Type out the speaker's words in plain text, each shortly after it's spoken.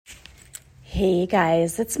Hey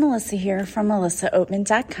guys, it's Melissa here from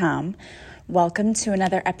melissaoatman.com. Welcome to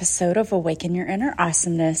another episode of Awaken Your Inner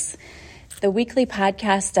Awesomeness, the weekly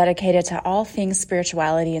podcast dedicated to all things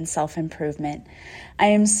spirituality and self-improvement. I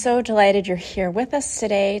am so delighted you're here with us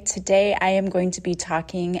today. Today I am going to be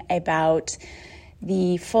talking about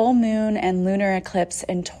the full moon and lunar eclipse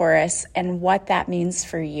in Taurus and what that means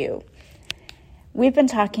for you. We've been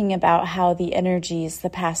talking about how the energies the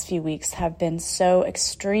past few weeks have been so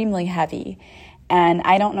extremely heavy, and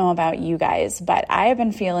I don't know about you guys, but I have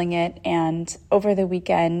been feeling it, and over the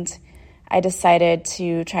weekend, I decided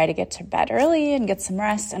to try to get to bed early and get some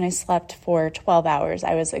rest, and I slept for 12 hours.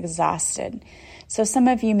 I was exhausted. So some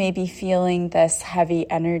of you may be feeling this heavy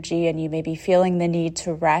energy, and you may be feeling the need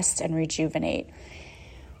to rest and rejuvenate.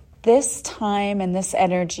 This time and this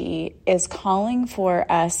energy is calling for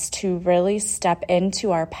us to really step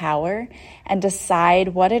into our power and decide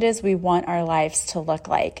what it is we want our lives to look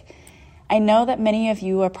like. I know that many of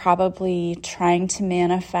you are probably trying to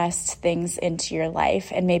manifest things into your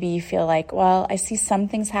life, and maybe you feel like, well, I see some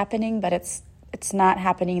things happening, but it's not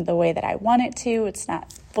happening the way that I want it to. It's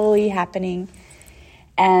not fully happening.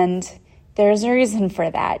 And there's a reason for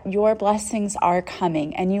that. Your blessings are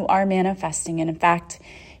coming and you are manifesting. And in fact,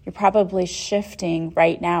 you're probably shifting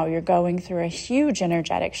right now. You're going through a huge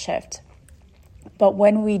energetic shift. But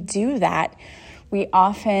when we do that, we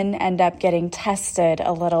often end up getting tested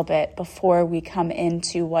a little bit before we come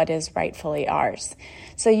into what is rightfully ours.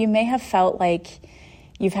 So you may have felt like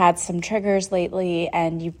you've had some triggers lately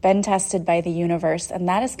and you've been tested by the universe, and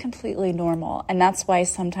that is completely normal. And that's why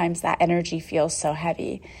sometimes that energy feels so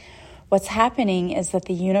heavy. What's happening is that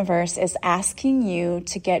the universe is asking you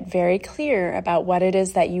to get very clear about what it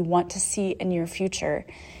is that you want to see in your future,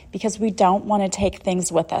 because we don't want to take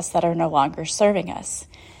things with us that are no longer serving us.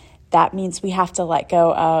 That means we have to let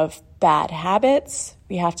go of bad habits.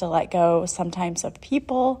 We have to let go sometimes of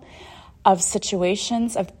people, of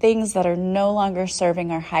situations, of things that are no longer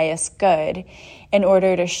serving our highest good in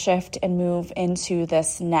order to shift and move into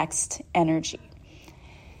this next energy.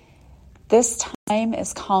 This time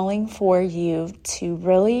is calling for you to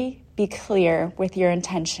really be clear with your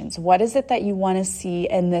intentions. What is it that you want to see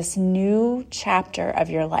in this new chapter of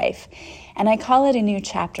your life? And I call it a new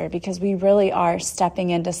chapter because we really are stepping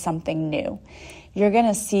into something new. You're going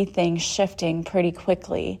to see things shifting pretty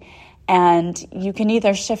quickly, and you can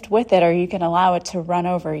either shift with it or you can allow it to run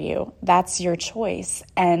over you. That's your choice,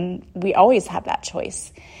 and we always have that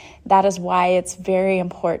choice. That is why it's very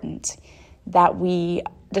important that we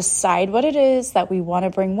decide what it is that we want to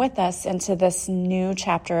bring with us into this new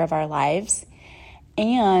chapter of our lives.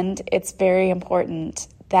 And it's very important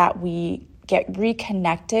that we get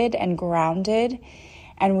reconnected and grounded,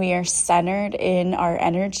 and we are centered in our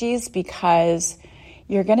energies, because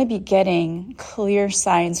you're going to be getting clear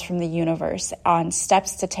signs from the universe on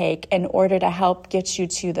steps to take in order to help get you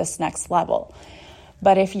to this next level.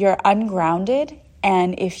 But if you're ungrounded,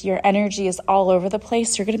 and if your energy is all over the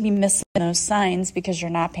place, you're going to be missing those signs because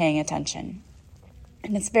you're not paying attention.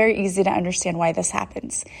 And it's very easy to understand why this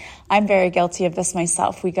happens. I'm very guilty of this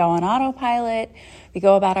myself. We go on autopilot, we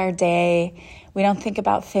go about our day, we don't think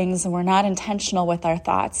about things, and we're not intentional with our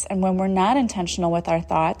thoughts. And when we're not intentional with our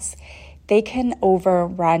thoughts, they can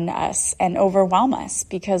overrun us and overwhelm us,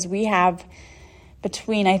 because we have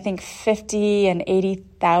between, I think, 50 and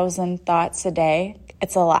 80,000 thoughts a day.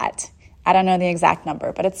 It's a lot. I don't know the exact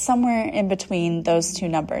number, but it's somewhere in between those two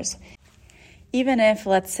numbers. Even if,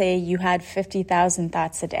 let's say, you had 50,000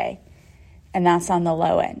 thoughts a day, and that's on the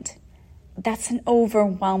low end, that's an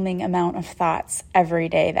overwhelming amount of thoughts every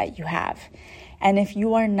day that you have. And if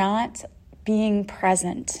you are not being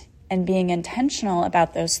present and being intentional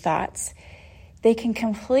about those thoughts, they can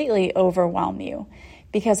completely overwhelm you,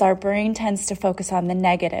 because our brain tends to focus on the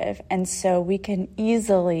negative. And so we can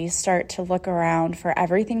easily start to look around for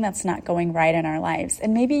everything that's not going right in our lives.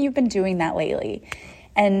 And maybe you've been doing that lately.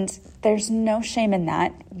 And there's no shame in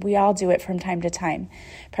that. We all do it from time to time.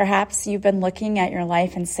 Perhaps you've been looking at your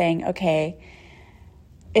life and saying, okay,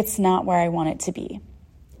 it's not where I want it to be.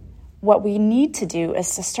 What we need to do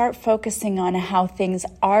is to start focusing on how things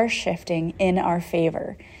are shifting in our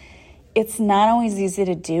favor. It's not always easy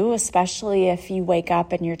to do, especially if you wake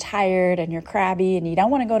up and you're tired and you're crabby and you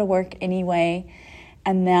don't want to go to work anyway,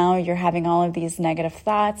 and now you're having all of these negative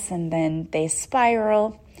thoughts and then they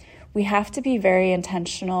spiral. We have to be very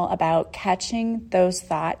intentional about catching those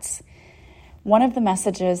thoughts. One of the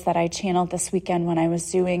messages that I channeled this weekend when I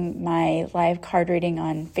was doing my live card reading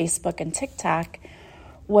on Facebook and TikTok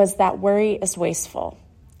was that worry is wasteful.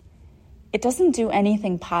 It doesn't do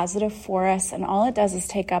anything positive for us, and all it does is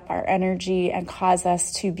take up our energy and cause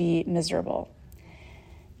us to be miserable.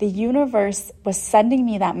 the universe was sending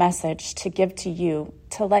me that message to give to you,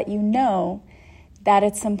 to let you know that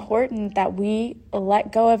it's important that we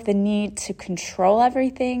let go of the need to control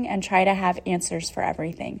everything and try to have answers for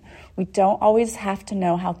everything. We don't always have to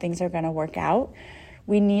know how things are going to work out.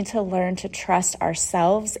 We need to learn to trust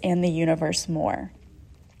ourselves and the universe more.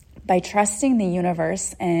 By trusting the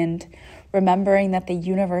universe and remembering that the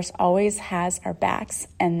universe always has our backs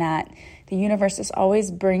and that the universe is always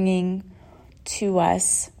bringing to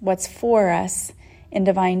us what's for us in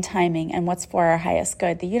divine timing and what's for our highest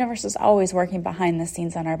good. The universe is always working behind the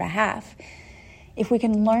scenes on our behalf. If we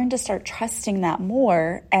can learn to start trusting that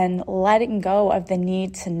more and letting go of the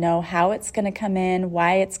need to know how it's going to come in,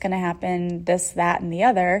 why it's going to happen, this, that, and the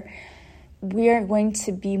other, we are going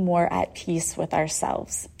to be more at peace with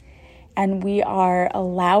ourselves. And we are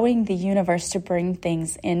allowing the universe to bring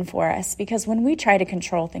things in for us, because when we try to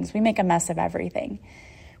control things, we make a mess of everything.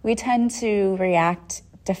 We tend to react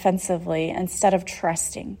defensively instead of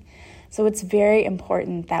trusting. So it's very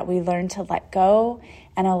important that we learn to let go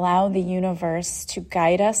and allow the universe to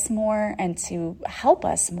guide us more and to help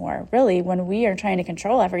us more. Really, when we are trying to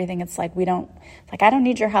control everything, it's like I don't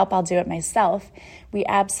need your help, I'll do it myself. We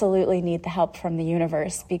absolutely need the help from the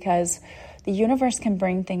universe, because the universe can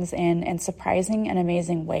bring things in surprising and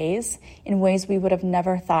amazing ways, in ways we would have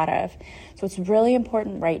never thought of. So it's really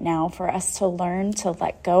important right now for us to learn to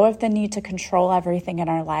let go of the need to control everything in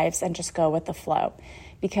our lives and just go with the flow.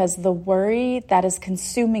 Because the worry that is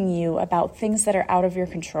consuming you about things that are out of your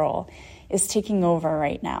control is taking over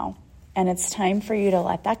right now. And it's time for you to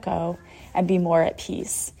let that go and be more at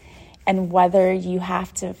peace. And whether you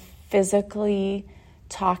have to physically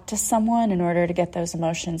talk to someone in order to get those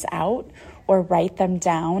emotions out, or write them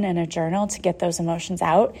down in a journal to get those emotions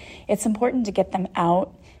out, it's important to get them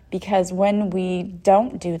out, because when we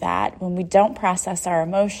don't do that, when we don't process our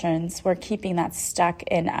emotions, we're keeping that stuck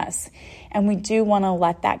in us. And we do want to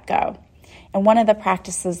let that go. And one of the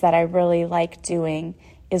practices that I really like doing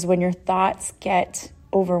is when your thoughts get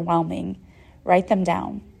overwhelming, write them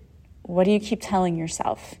down. What do you keep telling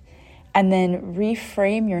yourself? And then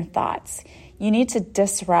reframe your thoughts. You need to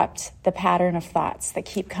disrupt the pattern of thoughts that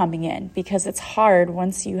keep coming in, because it's hard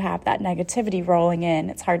once you have that negativity rolling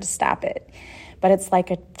in. It's hard to stop it. But it's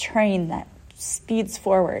like a train that speeds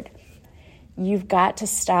forward. You've got to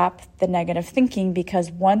stop the negative thinking,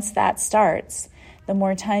 because once that starts, the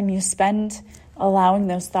more time you spend allowing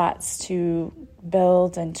those thoughts to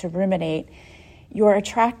build and to ruminate, you're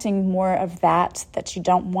attracting more of that you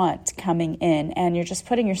don't want coming in, and you're just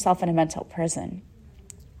putting yourself in a mental prison.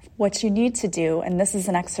 What you need to do, and this is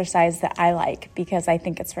an exercise that I like because I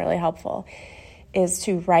think it's really helpful, is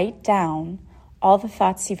to write down all the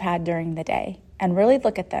thoughts you've had during the day and really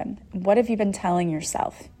look at them. What have you been telling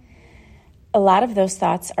yourself? A lot of those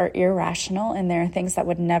thoughts are irrational, and there are things that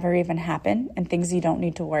would never even happen and things you don't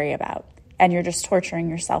need to worry about, and you're just torturing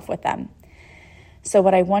yourself with them. So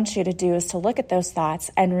what I want you to do is to look at those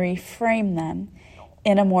thoughts and reframe them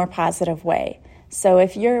in a more positive way. So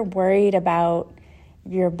if you're worried about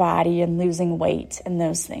your body and losing weight and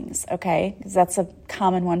those things, okay? Because that's a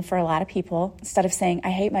common one for a lot of people. Instead of saying, I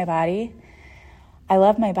hate my body, I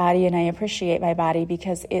love my body and I appreciate my body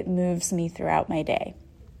because it moves me throughout my day.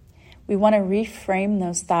 We want to reframe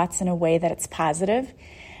those thoughts in a way that it's positive,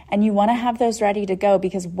 and you want to have those ready to go,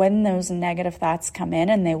 because when those negative thoughts come in,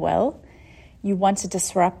 and they will, you want to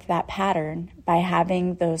disrupt that pattern by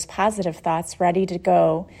having those positive thoughts ready to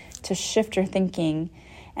go to shift your thinking.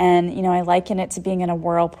 And, I liken it to being in a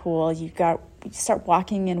whirlpool. You start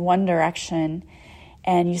walking in one direction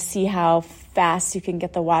and you see how fast you can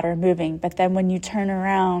get the water moving. But then when you turn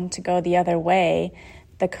around to go the other way,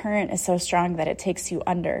 the current is so strong that it takes you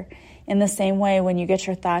under. In the same way, when you get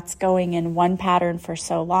your thoughts going in one pattern for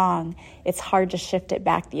so long, it's hard to shift it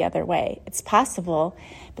back the other way. It's possible,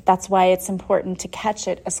 but that's why it's important to catch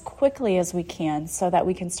it as quickly as we can so that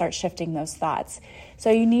we can start shifting those thoughts. So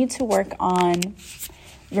you need to work on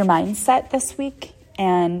your mindset this week,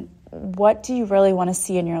 and what do you really want to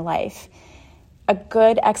see in your life? A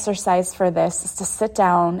good exercise for this is to sit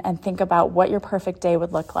down and think about what your perfect day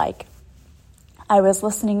would look like. I was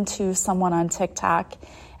listening to someone on TikTok,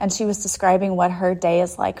 and she was describing what her day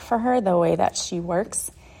is like for her, the way that she works.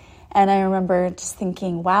 And I remember just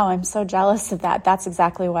thinking, wow, I'm so jealous of that. That's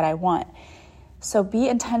exactly what I want. So be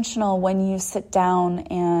intentional when you sit down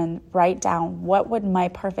and write down, what would my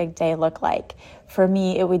perfect day look like? For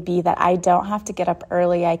me, it would be that I don't have to get up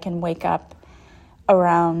early. I can wake up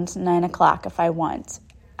around 9 o'clock if I want.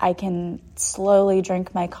 I can slowly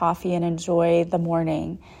drink my coffee and enjoy the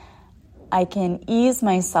morning. I can ease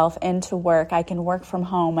myself into work. I can work from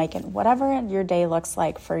home. Whatever your day looks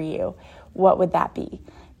like for you, what would that be?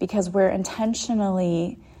 because we're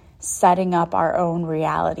intentionally setting up our own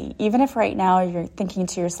reality. Even if right now you're thinking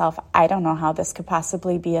to yourself, I don't know how this could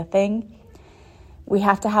possibly be a thing, we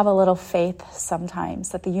have to have a little faith sometimes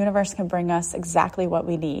that the universe can bring us exactly what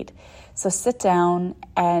we need. So sit down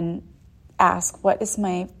and ask, what is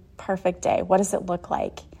my perfect day? What does it look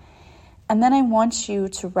like? And then I want you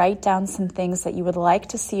to write down some things that you would like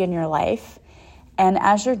to see in your life. And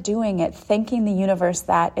as you're doing it, thanking the universe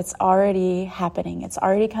that it's already happening, it's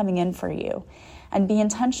already coming in for you. And be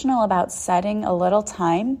intentional about setting a little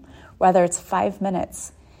time, whether it's 5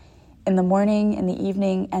 minutes in the morning, in the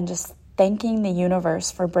evening, and just thanking the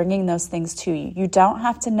universe for bringing those things to you. You don't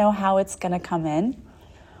have to know how it's going to come in.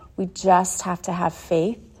 We just have to have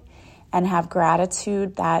faith and have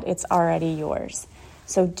gratitude that it's already yours.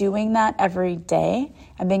 So doing that every day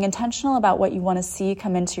and being intentional about what you want to see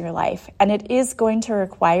come into your life. And it is going to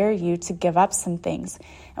require you to give up some things.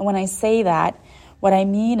 And when I say that, what I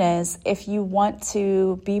mean is if you want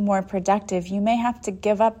to be more productive, you may have to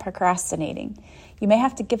give up procrastinating. You may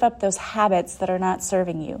have to give up those habits that are not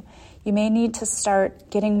serving you. You may need to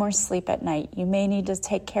start getting more sleep at night. You may need to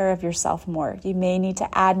take care of yourself more. You may need to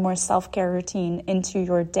add more self-care routine into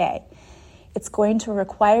your day. It's going to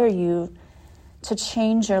require you to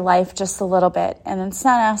change your life just a little bit. And it's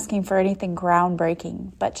not asking for anything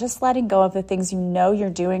groundbreaking, but just letting go of the things you know you're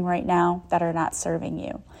doing right now that are not serving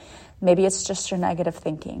you. Maybe it's just your negative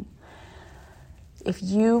thinking. If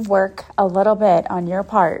you work a little bit on your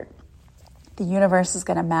part, the universe is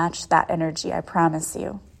going to match that energy, I promise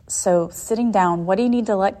you. So sitting down, what do you need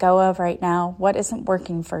to let go of right now? What isn't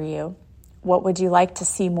working for you? What would you like to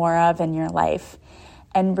see more of in your life?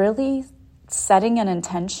 And really setting an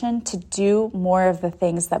intention to do more of the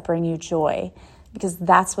things that bring you joy, because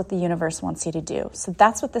that's what the universe wants you to do. So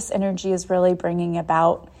that's what this energy is really bringing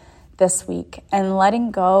about this week, and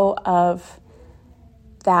letting go of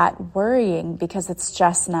that worrying because it's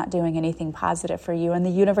just not doing anything positive for you. And the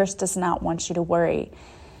universe does not want you to worry.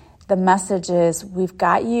 The message is, we've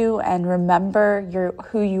got you, and remember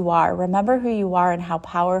who you are. Remember who you are and how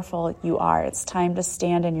powerful you are. It's time to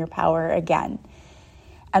stand in your power again.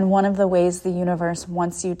 And one of the ways the universe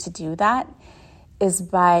wants you to do that is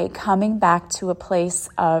by coming back to a place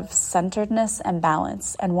of centeredness and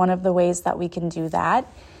balance. And one of the ways that we can do that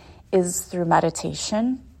is through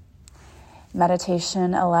meditation.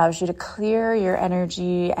 Meditation allows you to clear your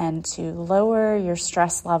energy and to lower your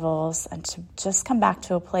stress levels and to just come back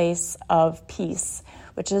to a place of peace,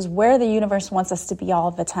 which is where the universe wants us to be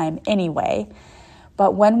all the time anyway.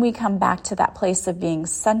 But when we come back to that place of being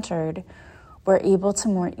centered, we're able to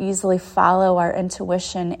more easily follow our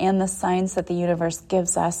intuition and the signs that the universe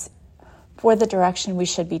gives us for the direction we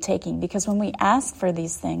should be taking. Because when we ask for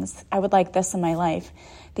these things, I would like this in my life,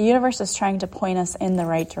 the universe is trying to point us in the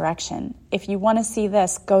right direction. If you want to see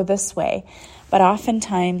this, go this way. But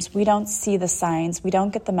oftentimes we don't see the signs, we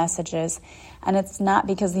don't get the messages, and it's not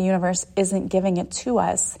because the universe isn't giving it to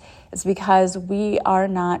us. It's because we are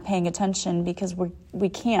not paying attention, because we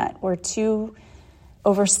can't. We're too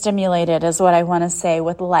overstimulated, is what I want to say,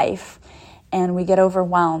 with life. And we get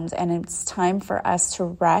overwhelmed, and it's time for us to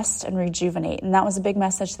rest and rejuvenate. And that was a big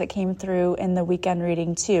message that came through in the weekend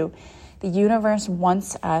reading too. The universe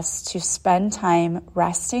wants us to spend time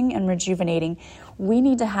resting and rejuvenating. We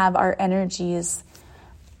need to have our energies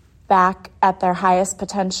back at their highest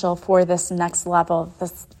potential for this next level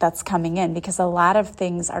that's coming in, because a lot of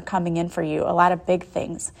things are coming in for you, a lot of big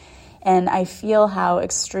things. And I feel how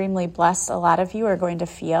extremely blessed a lot of you are going to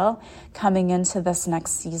feel coming into this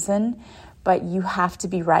next season. But you have to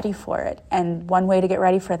be ready for it. And one way to get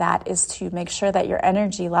ready for that is to make sure that your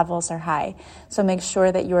energy levels are high. So make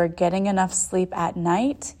sure that you are getting enough sleep at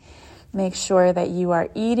night. Make sure that you are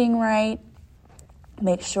eating right.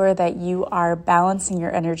 Make sure that you are balancing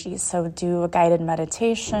your energy. So do a guided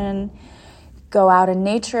meditation. Go out in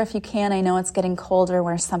nature if you can. I know it's getting colder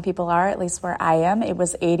where some people are, at least where I am. It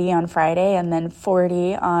was 80 on Friday and then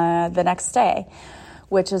 40 on the next day,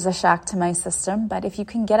 which is a shock to my system. But if you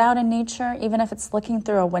can get out in nature, even if it's looking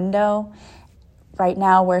through a window, right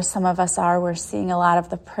now where some of us are, we're seeing a lot of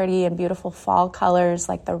the pretty and beautiful fall colors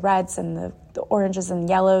like the reds and the oranges and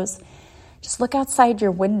yellows. Just look outside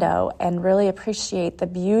your window and really appreciate the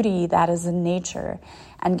beauty that is in nature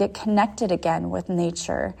and get connected again with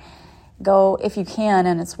nature. Go, if you can,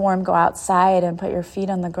 and it's warm, go outside and put your feet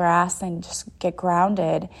on the grass and just get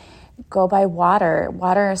grounded. Go by water.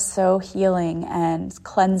 Water is so healing and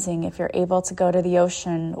cleansing. If you're able to go to the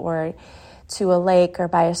ocean or to a lake or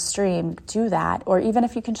by a stream, do that. Or even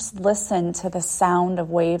if you can just listen to the sound of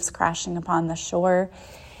waves crashing upon the shore,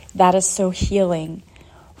 that is so healing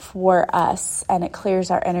for us, and it clears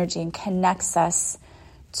our energy and connects us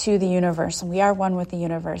to the universe, and we are one with the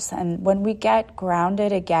universe. And when we get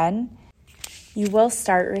grounded again, you will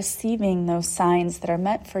start receiving those signs that are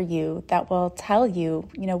meant for you that will tell you,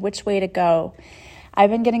 which way to go. I've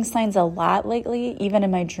been getting signs a lot lately, even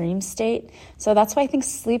in my dream state. So that's why I think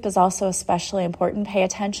sleep is also especially important. Pay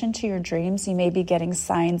attention to your dreams. You may be getting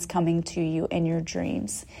signs coming to you in your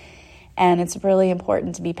dreams. And it's really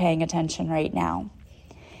important to be paying attention right now.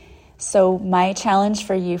 So my challenge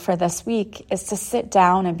for you for this week is to sit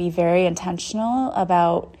down and be very intentional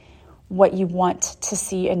about what you want to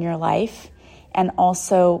see in your life and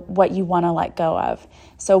also what you want to let go of.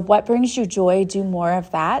 So what brings you joy, do more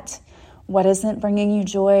of that. What isn't bringing you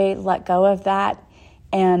joy, let go of that,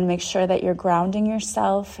 and make sure that you're grounding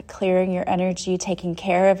yourself, clearing your energy, taking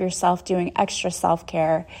care of yourself, doing extra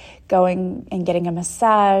self-care, going and getting a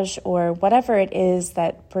massage or whatever it is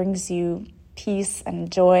that brings you peace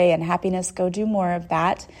and joy and happiness. Go do more of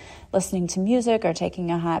that, listening to music or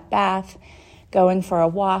taking a hot bath, going for a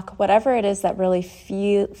walk, whatever it is that really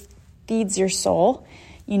feeds your soul.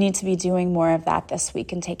 You need to be doing more of that this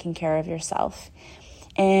week and taking care of yourself.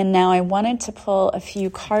 And now I wanted to pull a few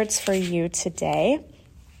cards for you today.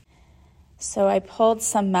 So I pulled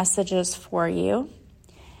some messages for you.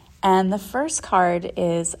 And the first card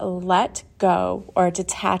is let go or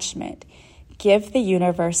detachment. Give the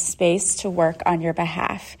universe space to work on your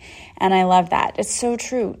behalf. And I love that. It's so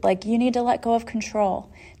true. You need to let go of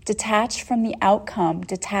control. Detach from the outcome.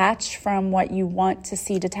 Detach from what you want to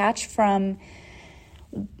see. Detach from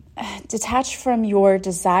your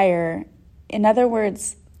desire. In other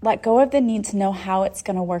words, let go of the need to know how it's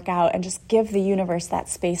going to work out and just give the universe that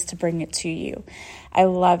space to bring it to you. I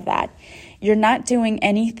love that. You're not doing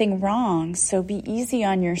anything wrong, so be easy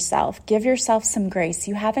on yourself. Give yourself some grace.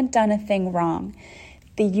 You haven't done a thing wrong.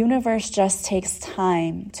 The universe just takes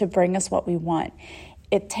time to bring us what we want.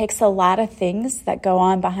 It takes a lot of things that go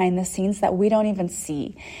on behind the scenes that we don't even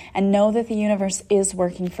see. And know that the universe is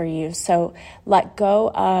working for you. So let go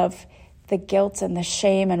of the guilt and the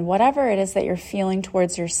shame and whatever it is that you're feeling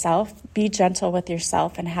towards yourself. Be gentle with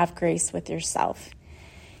yourself and have grace with yourself.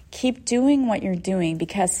 Keep doing what you're doing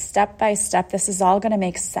because step by step, this is all going to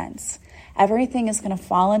make sense. Everything is going to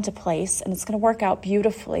fall into place and it's going to work out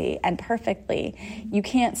beautifully and perfectly. You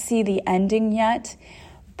can't see the ending yet,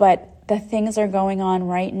 but the things are going on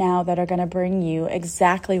right now that are going to bring you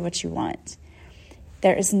exactly what you want.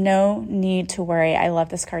 There is no need to worry. I love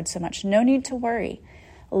this card so much. No need to worry.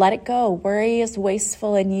 Let it go. Worry is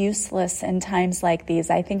wasteful and useless in times like these.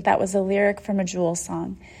 I think that was a lyric from a Jewel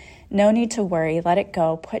song. No need to worry. Let it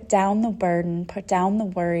go. Put down the burden. Put down the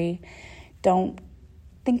worry. Don't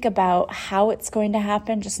think about how it's going to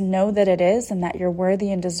happen. Just know that it is and that you're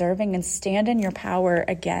worthy and deserving, and stand in your power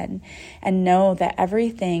again and know that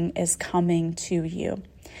everything is coming to you.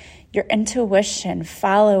 Your intuition,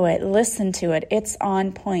 follow it, listen to it. It's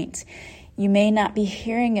on point. You may not be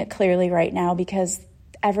hearing it clearly right now because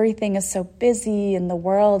everything is so busy and the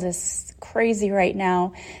world is crazy right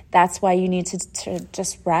now. That's why you need to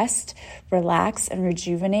just rest, relax, and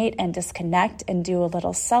rejuvenate and disconnect and do a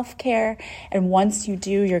little self-care. And once you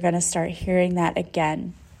do, you're going to start hearing that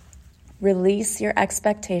again. Release your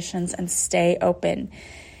expectations and stay open.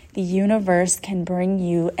 The universe can bring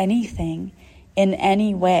you anything in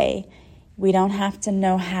any way. We don't have to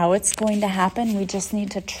know how it's going to happen. We just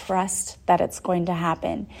need to trust that it's going to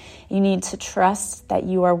happen. You need to trust that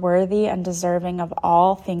you are worthy and deserving of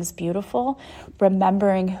all things beautiful,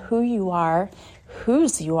 remembering who you are,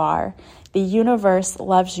 whose you are. The universe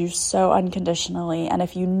loves you so unconditionally. And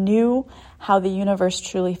if you knew how the universe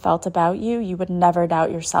truly felt about you, you would never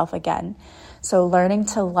doubt yourself again. So learning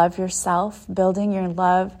to love yourself, building your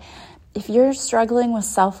love. If you're struggling with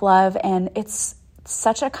self-love, and it's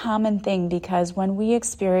such a common thing because when we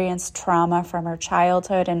experience trauma from our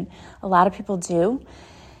childhood, and a lot of people do,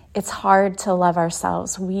 it's hard to love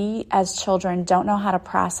ourselves. We as children don't know how to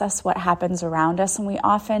process what happens around us, and we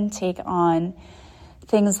often take on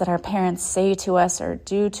things that our parents say to us or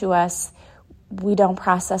do to us. We don't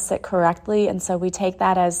process it correctly, and so we take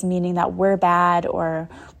that as meaning that we're bad or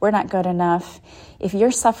we're not good enough. If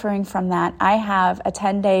you're suffering from that, I have a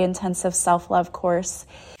 10-day intensive self-love course.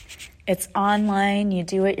 It's online. You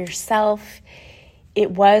do it yourself. It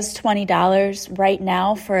was $20. Right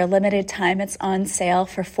now, for a limited time, it's on sale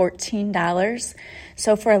for $14.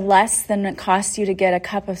 So for less than it costs you to get a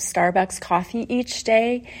cup of Starbucks coffee each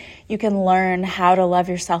day, you can learn how to love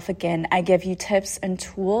yourself again. I give you tips and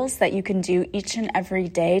tools that you can do each and every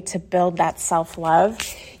day to build that self-love.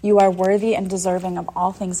 You are worthy and deserving of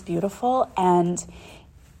all things beautiful, and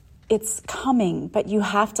it's coming, but you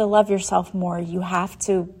have to love yourself more. You have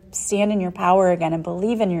to stand in your power again and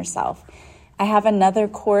believe in yourself. I have another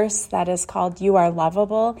course that is called You Are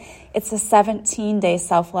Lovable. It's a 17-day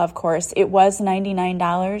self-love course. It was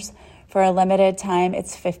 $99. For a limited time,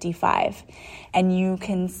 it's $55. And you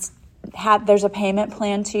can there's a payment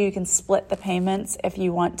plan too. You can split the payments if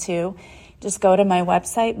you want to. Just go to my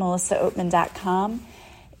website, melissaoatman.com.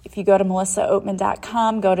 If you go to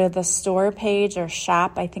melissaoatman.com, go to the store page or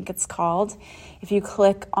shop, I think it's called. If you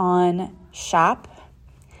click on shop,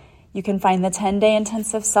 you can find the 10-day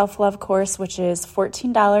intensive self-love course, which is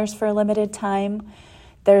 $14 for a limited time.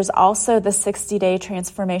 There's also the 60-day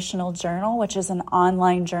transformational journal, which is an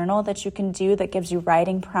online journal that you can do that gives you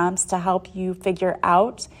writing prompts to help you figure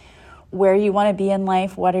out where you want to be in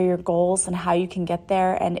life, what are your goals, and how you can get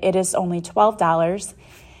there. And it is only $12.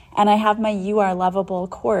 And I have my You Are Lovable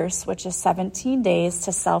course, which is 17 days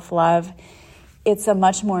to self-love. It's a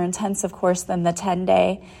much more intensive course than the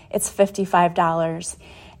 10-day. It's $55.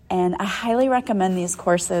 And I highly recommend these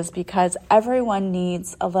courses because everyone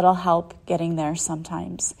needs a little help getting there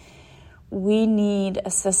sometimes. We need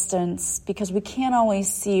assistance because we can't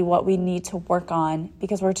always see what we need to work on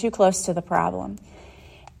because we're too close to the problem.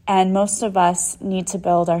 And most of us need to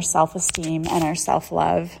build our self-esteem and our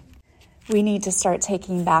self-love. We need to start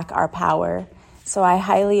taking back our power. So I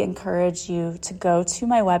highly encourage you to go to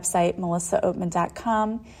my website,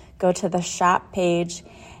 melissaoatman.com, go to the shop page,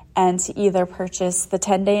 and to either purchase the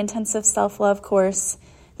 10-day intensive self-love course,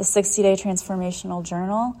 the 60-day transformational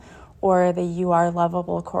journal, or the You Are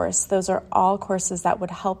Lovable course. Those are all courses that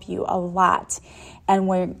would help you a lot. And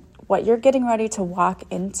what you're getting ready to walk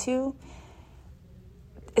into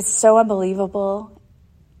is so unbelievable.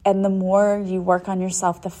 And the more you work on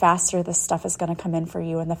yourself, the faster this stuff is going to come in for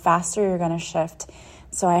you and the faster you're going to shift.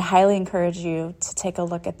 So I highly encourage you to take a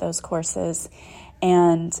look at those courses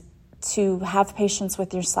and to have patience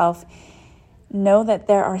with yourself. Know that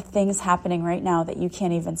there are things happening right now that you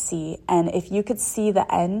can't even see. And if you could see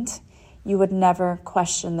the end, you would never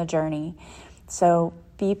question the journey. So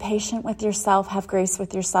be patient with yourself, have grace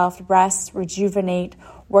with yourself, rest, rejuvenate,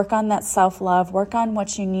 work on that self-love, work on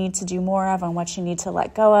what you need to do more of and what you need to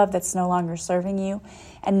let go of that's no longer serving you,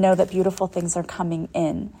 and know that beautiful things are coming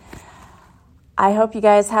in. I hope you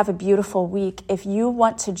guys have a beautiful week. If you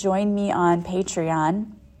want to join me on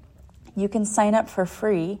Patreon, you can sign up for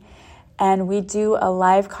free, and we do a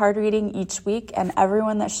live card reading each week, and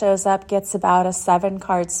everyone that shows up gets about a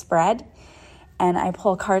 7-card spread. And I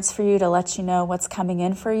pull cards for you to let you know what's coming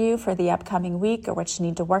in for you for the upcoming week or what you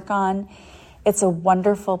need to work on. It's a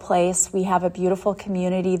wonderful place. We have a beautiful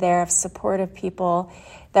community there of supportive people.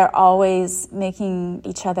 They're always making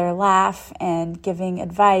each other laugh and giving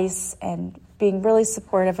advice and being really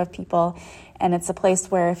supportive of people. And it's a place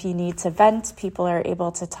where if you need to vent, people are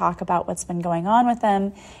able to talk about what's been going on with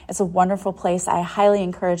them. It's a wonderful place. I highly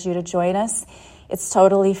encourage you to join us. It's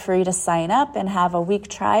totally free to sign up and have a week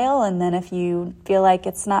trial. And then if you feel like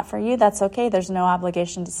it's not for you, that's okay. There's no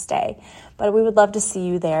obligation to stay. But we would love to see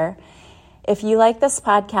you there. If you like this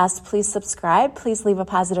podcast, please subscribe. Please leave a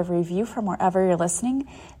positive review from wherever you're listening.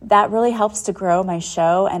 That really helps to grow my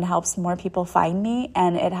show and helps more people find me.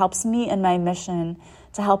 And it helps me in my mission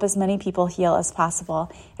to help as many people heal as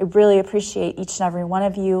possible. I really appreciate each and every one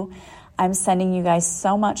of you. I'm sending you guys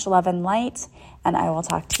so much love and light, and I will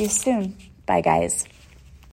talk to you soon. Bye, guys.